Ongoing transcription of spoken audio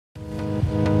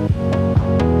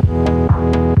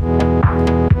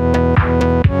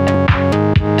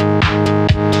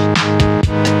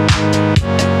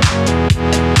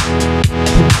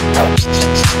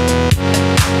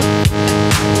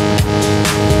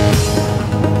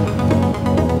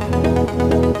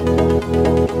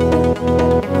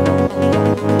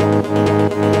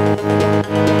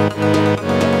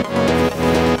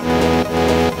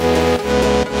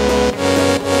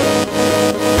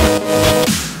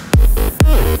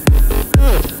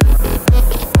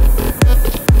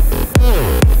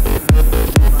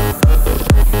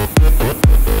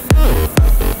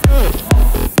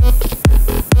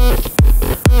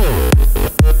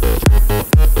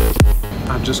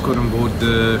just got on board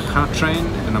the hoot train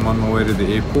and I'm on my way to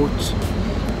the airport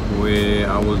where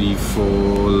I will leave for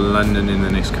London in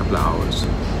the next couple of hours.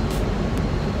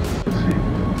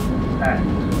 At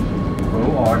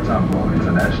O.R. Tambo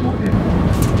International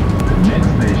Airport. The next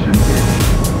station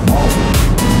is Malta.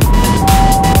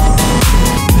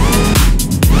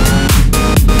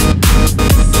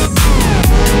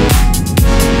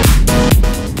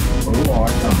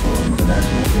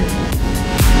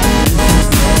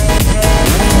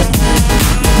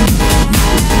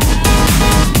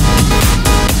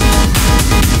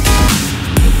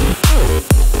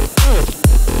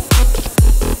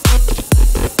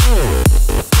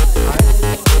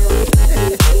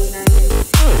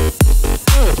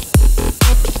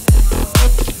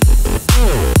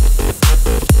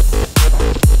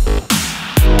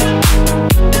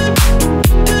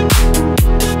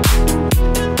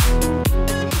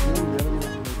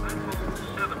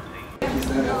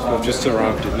 I've just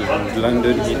arrived in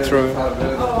London, Heathrow,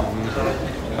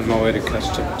 on my way to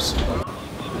customs. To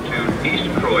East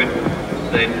Croydon,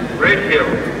 then Red Hill,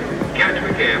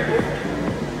 Gatwick Airport,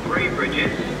 Three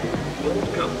Bridges,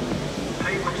 Waltham,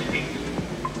 Haywards Heath,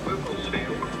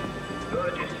 Wimblesfield,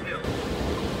 Burgess Hill.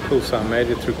 Cool, so I made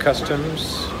it through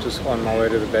customs, just on my way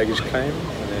to the baggage claim,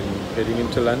 and then heading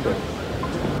into London.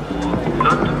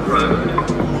 London Road,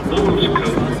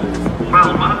 Aldschool,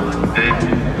 Falmouth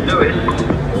and Lewis.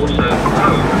 Also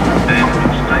home and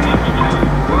stations to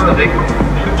Worthing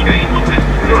to change and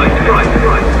right.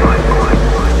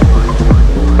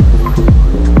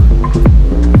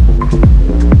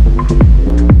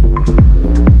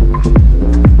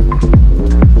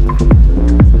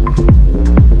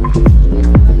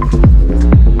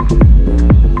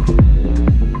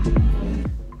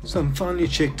 So I'm finally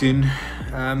checked in.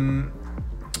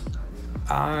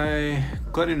 I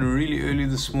got in really early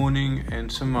this morning, and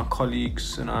some of my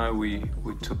colleagues and I we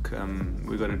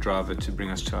got a driver to bring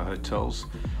us to our hotels,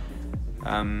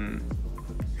 and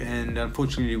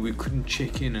unfortunately we couldn't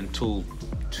check in until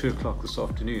 2 o'clock this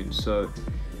afternoon. So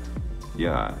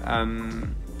yeah,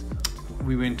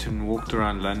 we went and walked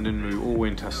around London. We all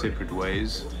went our separate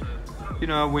ways. You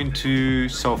know, I went to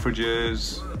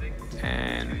Selfridges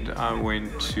and I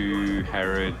went to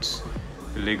Harrods,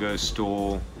 the Lego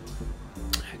store.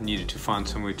 Needed to find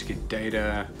somewhere to get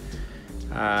data.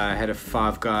 Had a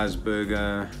Five Guys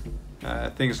burger,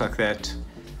 things like that.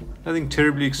 Nothing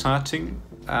terribly exciting.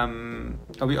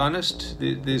 I'll be honest,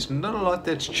 there's not a lot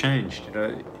that's changed. You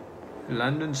know,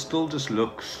 London still just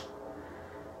looks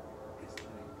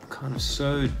kind of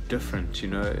so different. You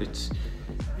know, it's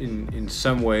in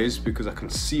some ways, because I can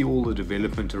see all the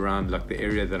development around, like the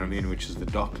area that I'm in, which is the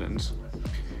Docklands,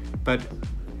 but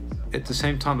at the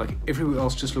same time, like, everywhere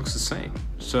else just looks the same.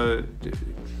 So,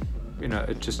 you know,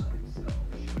 it just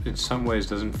in some ways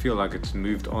doesn't feel like it's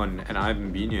moved on, and I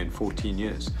haven't been here in 14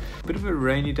 years. Bit of a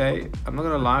rainy day, I'm not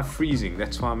gonna lie, freezing.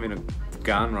 That's why I'm in a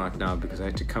gown right now, because I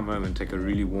had to come home and take a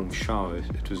really warm shower.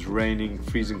 It was raining,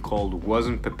 freezing cold,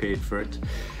 wasn't prepared for it.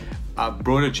 I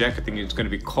brought a jacket thinking it's gonna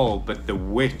be cold, but the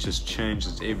wet just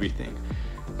changes everything.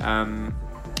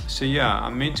 So yeah,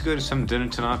 I'm meant to go to some dinner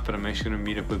tonight, but I'm actually going to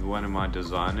meet up with one of my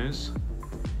designers.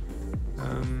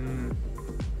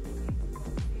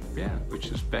 Yeah, which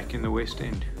is back in the West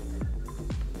End.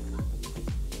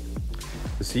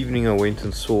 This evening I went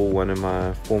and saw one of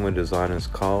my former designers,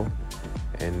 Carl,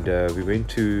 and we went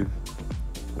to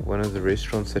one of the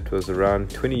restaurants that was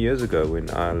around 20 years ago when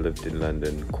I lived in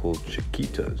London, called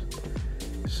Chiquitos.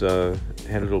 So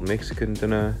had a little Mexican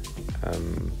dinner.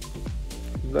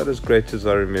 Not as great as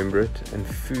I remember it, and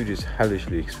food is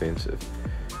hellishly expensive,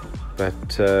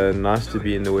 but nice to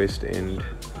be in the West End.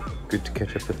 Good to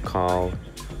catch up with Carl.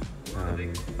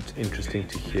 It's interesting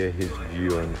to hear his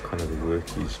view on kind of the work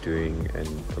he's doing and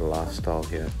the lifestyle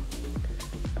here.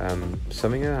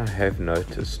 Something that I have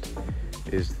noticed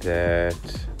is that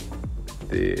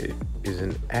there is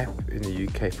an app in the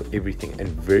UK for everything, and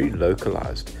very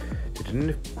localized. There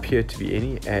didn't appear to be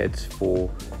any ads for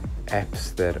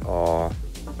apps that are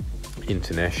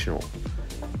international.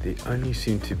 They only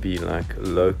seem to be like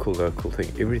local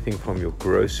thing. Everything from your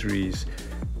groceries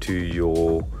to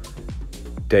your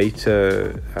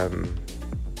data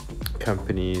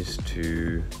companies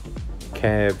to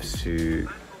cabs to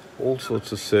all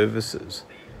sorts of services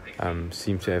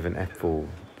seem to have an app for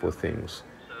things,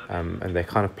 and they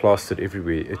kind of plastered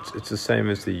everywhere. It's the same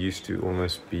as they used to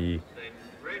almost be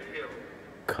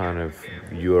kind of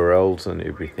URLs on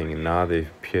everything, and now they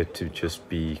appear to just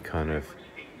be kind of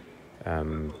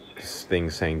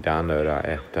things saying download our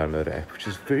app, which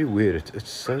is very weird. It's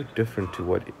so different to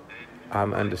what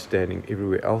I'm understanding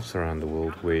everywhere else around the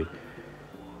world, where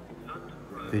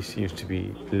there seems to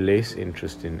be less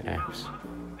interest in apps.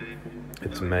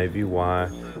 It's maybe why I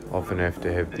often have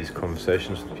to have these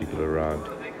conversations with people around,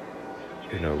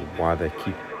 you know, why they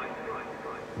keep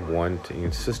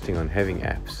insisting on having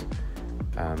apps,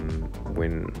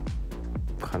 when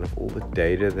kind of all the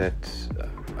data that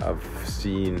I've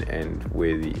seen and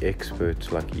where the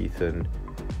experts like Ethan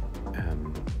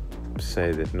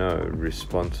say that no,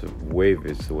 responsive web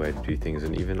is the way to do things,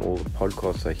 and even all the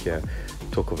podcasts I hear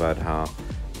talk about how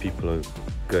people are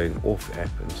going off app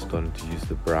and starting to use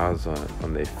the browser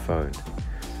on their phone.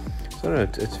 So no,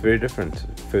 it's very different.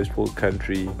 First world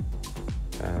country.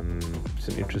 It's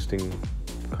an interesting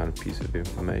kind of piece of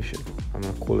information. I'm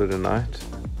gonna call it a night.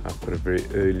 I've got a very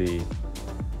early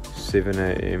 7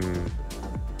 a.m.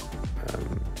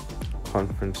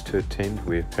 conference to attend,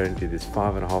 where apparently there's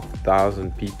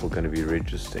 5,500 people going to be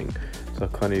registering. So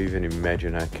I can't even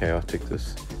imagine how chaotic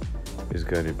this is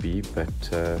going to be.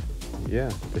 But yeah,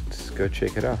 let's go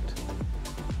check it out.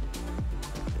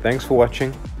 Thanks for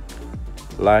watching.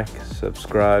 Like,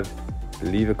 subscribe,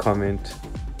 leave a comment,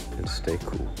 and stay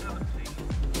cool.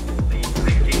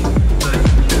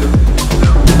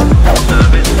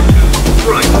 Service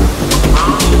to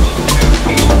right.